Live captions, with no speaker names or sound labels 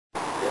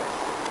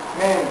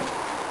Man,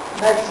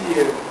 next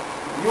year,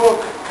 you're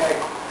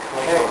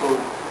Eckel,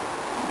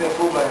 the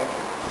fullback.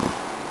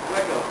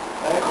 Eckel.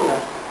 Eckel.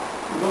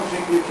 You don't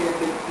think you can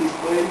take this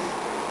place?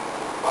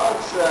 Well,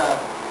 it's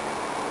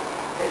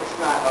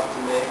not up to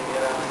me, you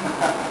know.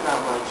 It's not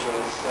my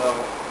choice. So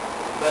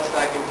the best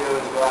I can do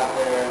is go out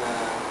there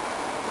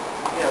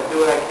and do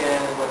what I can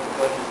and let the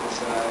coaches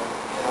decide.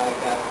 I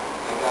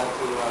got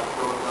to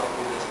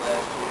Philadelphia this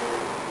last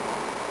year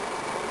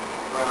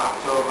around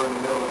October in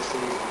the middle of the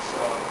season.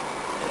 So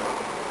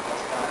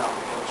that's kind of how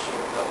the coach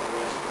shaped up the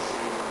rest of the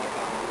season. I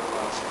got to do a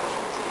lot of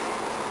special teams,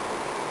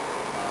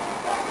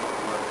 backing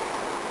up work.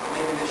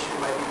 Maybe this year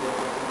might be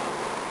different.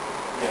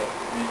 Yeah,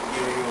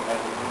 you have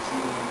the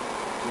season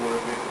to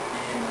work with the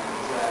team.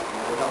 Exactly,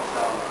 it helps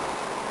out.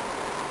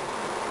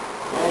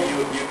 Well,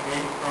 you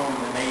came from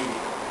the Navy.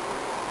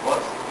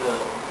 What's the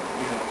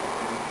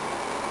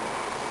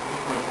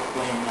difference of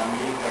playing in a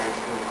military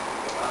school?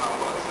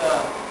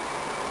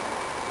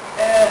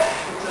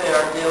 I'd say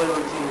our daily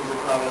routines are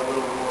probably a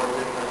little more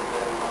different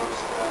than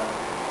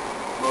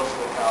most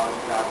of the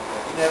colleges out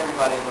there.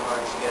 Everybody has a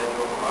hard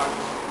schedule. Ours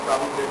is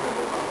probably different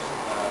than most.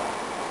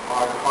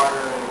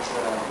 Harder and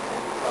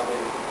in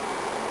probably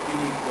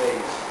unique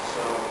ways.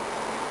 So,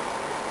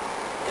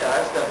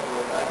 that's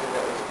definitely, I think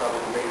that was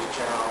probably the biggest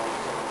challenge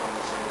coming from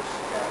the service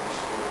academy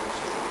school. It's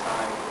just the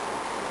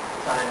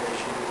time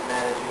issues,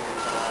 managing your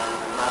time,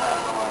 and not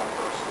having a lot of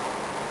personal.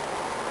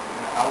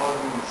 I was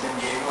in San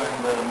Diego and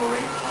the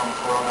Marines from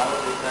Coronado,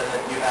 they said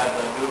that you had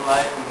a good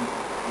life in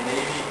the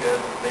Navy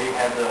because they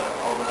had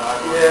all the hard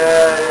work.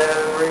 Yeah,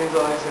 the Marines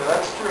always say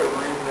that's true.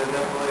 Marines are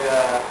definitely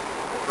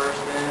the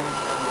first in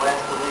and the last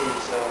to leave.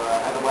 So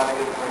I had a lot of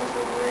good friends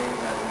with the Marines.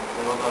 And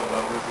there was a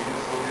Brazilian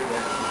soldier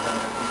that he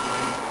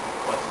doing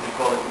what they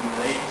call it in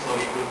the Navy, so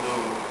he could do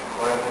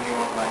whatever he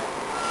wanted, like,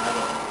 I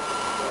don't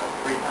know,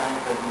 free time,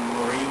 because in the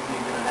Marines he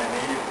didn't have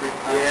any free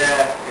time.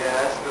 Yeah,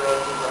 that's the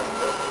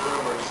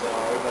rumor. So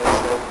everybody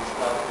says and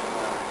stuff,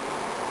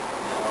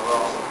 and we're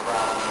also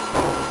proud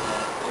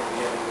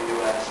in the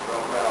U.S. We're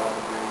all proud of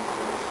the Marines.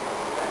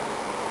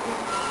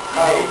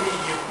 Maybe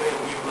you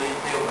played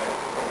tailback.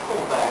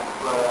 Fullback,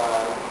 but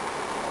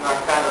in our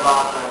kind of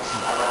offense,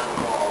 I ran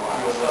the ball a lot.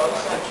 So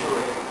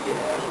essentially, it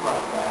was a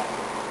running back.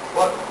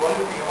 What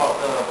do you think about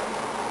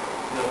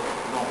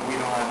we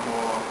don't have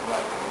more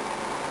like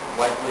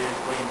white players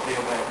playing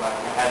tailback like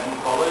I had in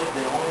college?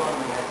 The only one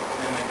that has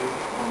semi-good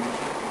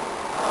formation.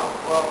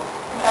 Well,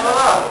 I don't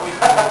know.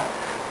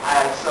 I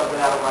had something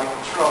out of my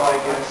control,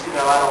 I guess.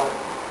 I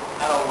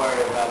don't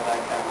worry about that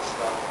kind of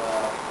stuff.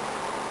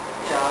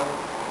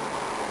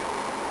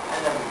 I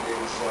never did,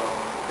 so.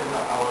 Because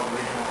I was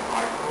reading an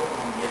article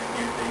on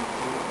ESPN page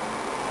 2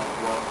 that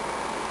was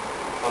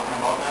talking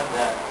about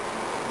that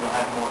you'll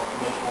have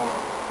much more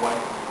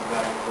white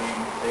guys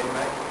playing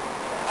tailback.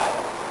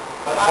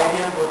 But the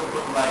idea was to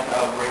put like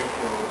a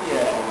ratio,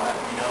 like.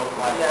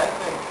 Yeah, I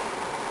think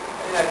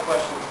that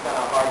question is kind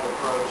of hard to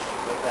approach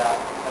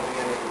without having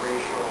any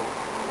racial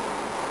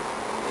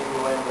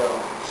innuendo.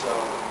 So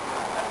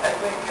I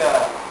think,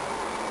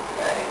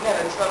 again,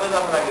 there's nothing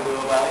I can do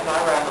about it. I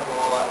ran the ball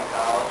a lot in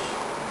college,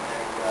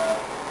 and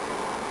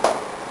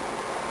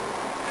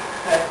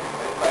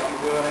if I can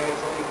do it, I guess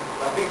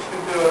I think you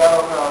can do it. I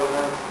don't know. It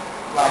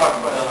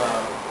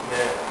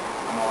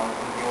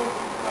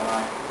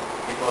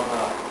was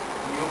a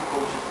new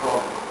coach's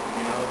problem.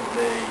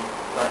 They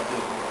start to,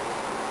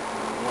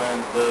 when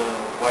the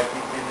white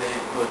people they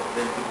put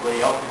them to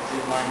play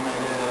offensive linemen,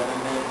 and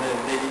then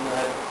they didn't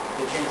have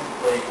the chance to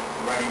play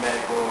running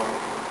back or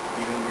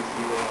even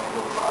receiver.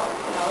 I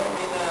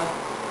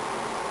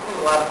think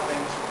a lot of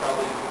things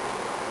probably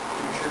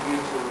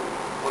contribute to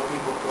what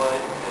people play.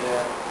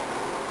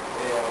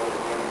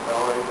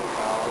 Or even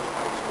college,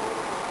 high school.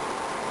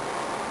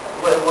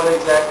 What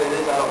exactly it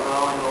is, I don't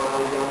know. I know when I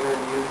was younger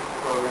in youth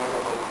programs, I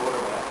played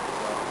quarterback.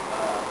 So,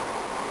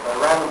 I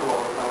ran the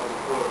ball when I was a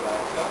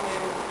quarterback. So,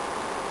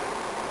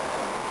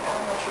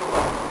 I'm not sure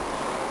why.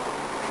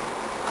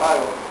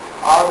 Kyle,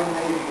 Army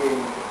Navy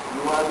game.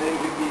 You won the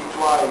MVP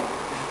twice.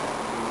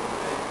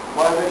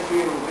 What does it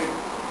feel?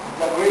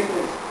 The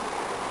greatest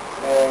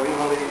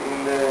rivalry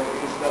in the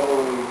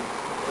NCAA.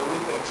 We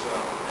think so.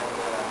 And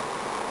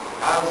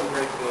I was a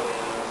great feeling.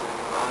 It was an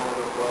honor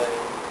to play,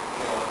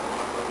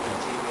 with my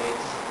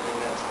teammates in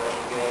that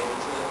special game.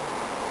 It's a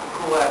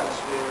cool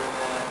atmosphere, and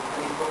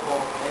any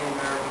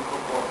American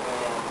football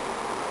fan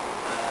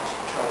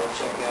should try to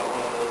check out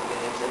one of those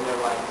games in their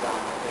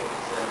lifetime. I think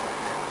it's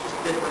just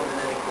different than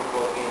any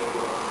football game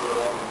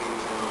you'll ever be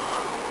to.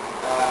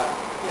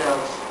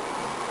 It's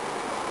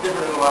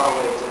different in a lot of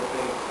ways. I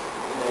think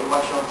you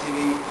watch it on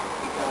TV,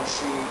 you kind of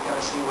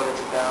see what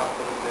it's about.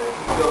 But if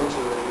you go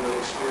to it, you really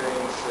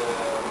experience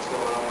what's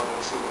going on,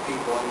 and see the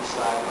people on each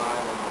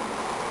sideline, and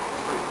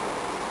it's pretty cool.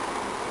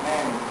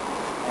 Man,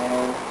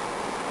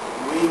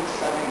 week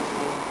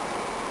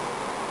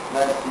 17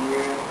 last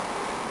year,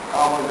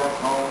 I was at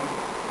home.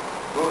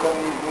 Brooklyn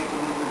is going to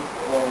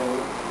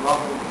lose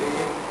lost the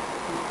game.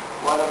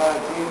 What about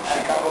the team?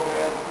 Chicago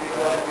Bears beat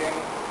the game.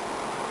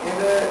 In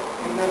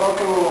the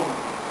locker room,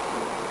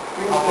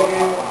 finish the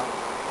game.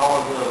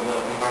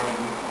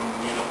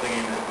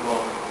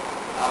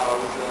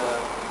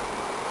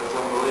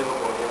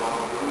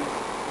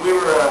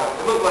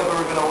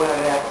 going to win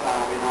at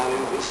halftime. You know,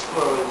 the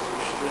score was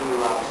extremely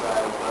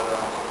lopsided, but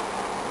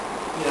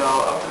you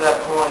know, up to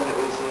that point, it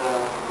was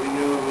we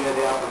knew we had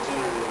the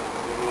opportunity.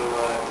 We knew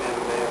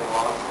Tampa Bay had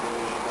lost, we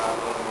knew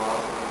Chicago had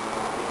lost, and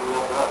it was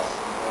up to us.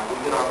 We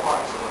did our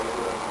part, so it was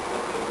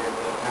a great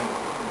day.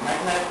 And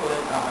Matt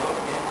played a lot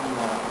of games in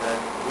that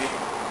week.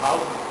 How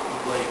did you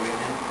play with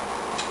him?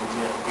 Was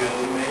he a good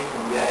teammate?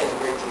 Yeah, he's a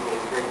great teammate.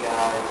 He's a great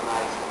guy. He's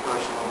nice. He's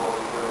personable.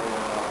 He's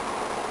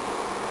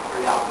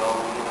very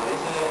outgoing. You know,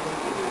 he's a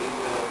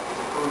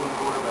proven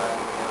quarterback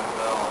in the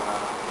NFL.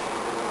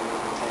 He's been in the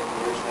league for 10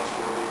 years. Next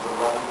year he'll be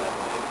 11, I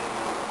think.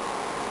 And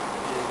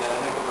he's got a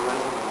heck of a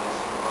resume as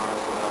far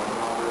as the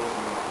numbers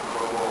and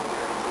Pro Bowl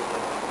appearances. I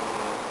think there's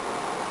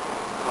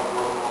a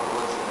couple of them on the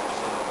list there.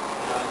 So,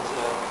 you know, it's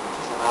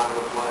just an honor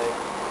to play,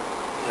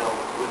 you know,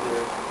 with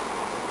their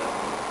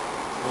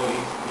So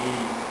he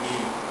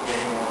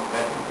getting more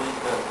effective,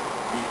 because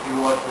if you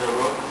watch the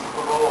road to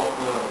Super Bowl of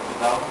the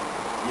 2000,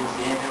 you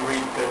see him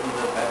really cut to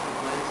the effective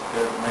place,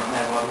 because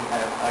McNabb wasn't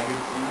had a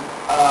good season.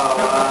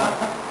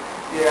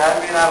 Yeah,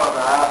 I mean, I don't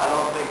know. I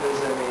don't think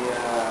there's any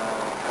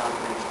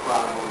confidence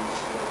problems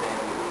with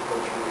Andy, with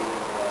Coach Reed,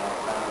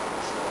 and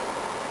so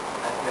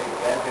I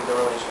think the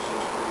relationship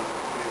is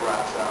pretty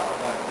rock solid.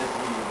 This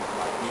he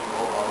like he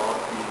overall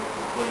he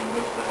playing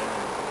much better.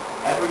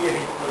 Every year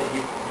he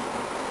played.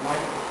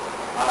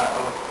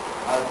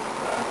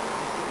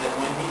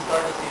 When he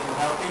started the season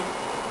healthy,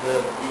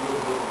 the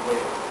Eagles would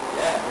play.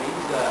 Yeah, I mean,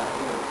 he's a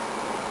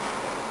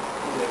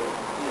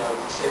you know,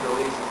 to say the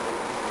least, he's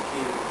a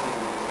key to the team.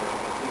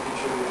 He's a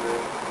contributor,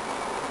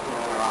 you know,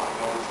 in our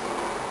offense.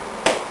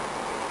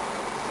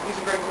 He's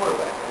a great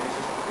quarterback, and he's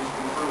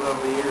been proven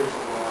over the years,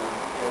 and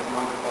he has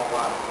numbers that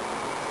lot.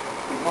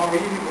 It's more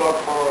easy block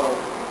for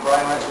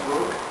Brian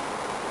Westbrook.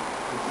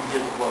 He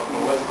just what?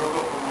 Westbrook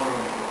or more?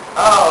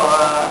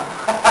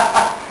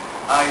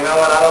 You know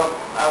what?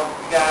 I'm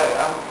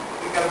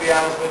gotta be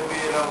honest with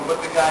you. You know, what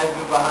the guys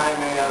do behind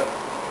me, I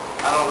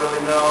don't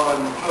really know,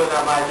 and it's really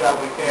not my job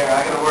to care.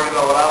 I gotta worry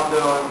about what I'm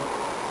doing,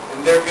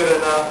 and they're good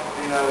enough.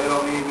 You know, they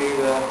don't need me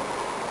to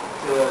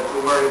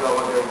worry about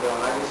what they're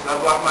doing. I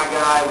block my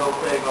guy, they'll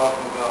take off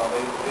and go.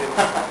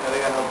 They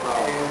got no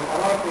problem. And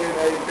another thing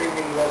that is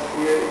bringing last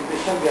year is the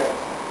Shinga.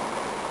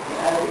 He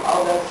had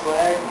all that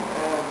swag.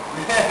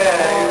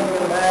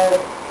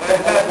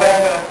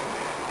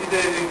 He's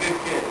a good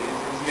kid.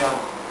 He's young.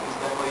 He's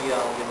definitely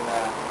young, and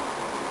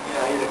you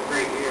know, he had a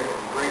great year,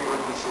 great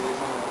rookie season,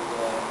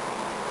 and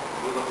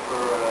we look for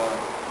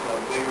you know,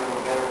 bigger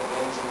and better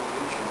things in the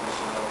future.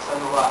 So it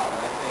says a lot, and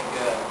I think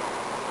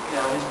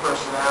you know, his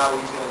personality,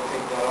 he's going to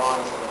take that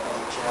on as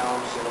a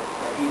challenge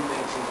that he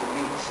thinks he can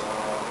meet. So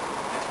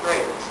that's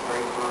great. It's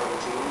great for the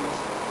team.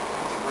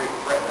 It's a great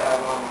threat to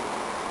have on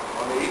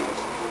the Eagles.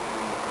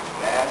 He's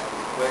fast,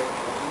 he's quick,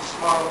 and he's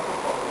smart on the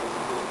football.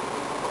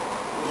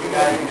 You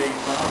guys make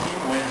fun of him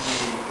when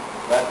he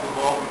left the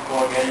ball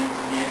before getting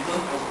to the end zone?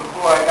 It was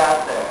before I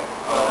got there.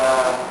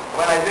 But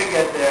when I did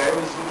get there, it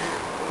was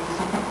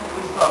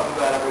talked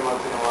about every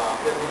once in a while.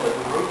 The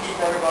rookies,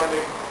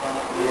 everybody.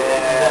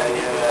 Yeah.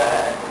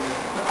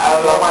 I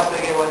watched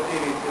that game on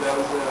TV too. That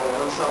was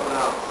something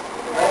else.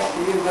 Last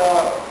year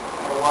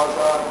was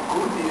a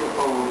good year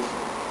for us.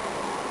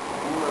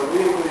 We were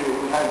really good.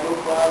 We had Joe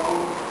Flacco,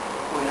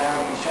 we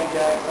have Sean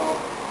Jackson,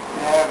 we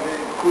have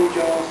Cool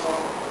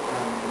Johnson,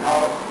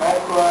 now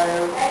Matt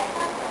Ryan.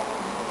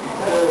 Is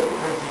the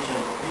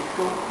transition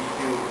difficult if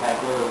you have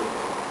the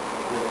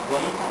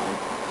playing time?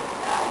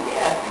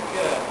 Yeah, I think.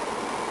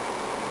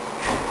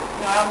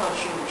 You know, I'm not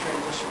sure the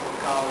transition from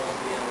college to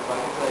the NFL. I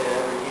can tell you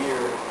every year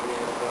the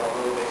NFL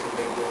really makes a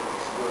big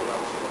difference. It really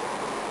helps you,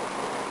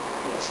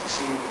 you know,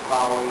 succeed the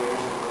following years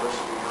in the rest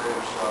of your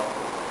career. So,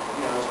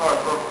 you know, as far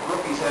as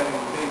rookies having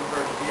big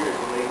first years,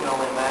 you can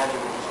only imagine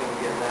they're just going to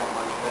get that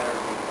much better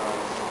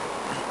because,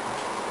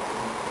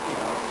 you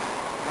know,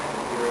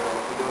 if you're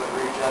doing a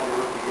great job your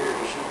rookie year,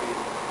 you should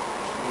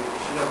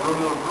have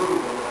room to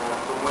improve. And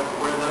from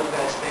where those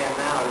guys stand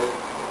now, there's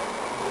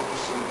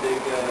just some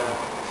big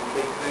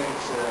things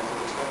to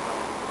expect from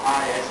them.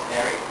 I asked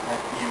Eric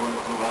that he went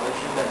to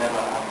LSU that have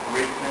a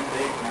great fan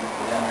base,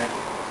 and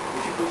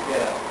if you could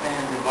get a fan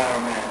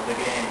environment, the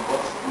game,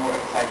 what's more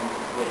exciting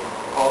to play?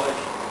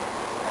 College,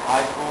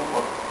 high school,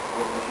 or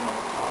professional?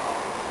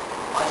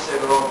 I say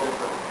they're all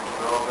different.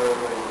 They're all very,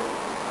 very different.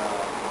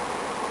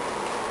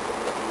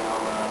 You know,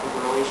 the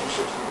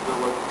relationships you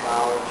build with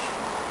college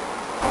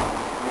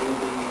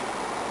maybe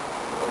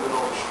a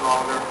little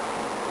stronger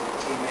with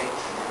the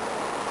teammates.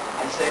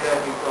 I say that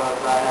because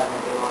I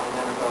haven't been on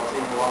an NFL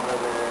team longer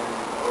than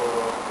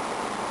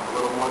a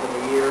little more than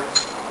a year.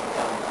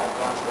 I've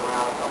bounced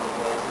around a couple of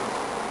places.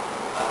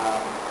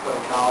 But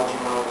in college,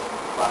 you know, it's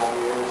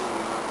 5 years,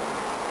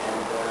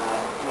 and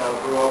you know,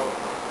 grew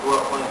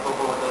up playing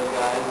football with those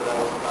guys that I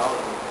was in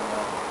college with.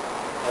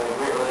 Had a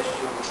great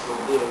relationship, we still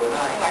do. But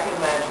I can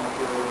imagine if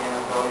you're in the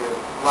NFL, you're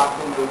locked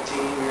into a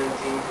team, you're in a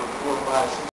team for 4, 5, 6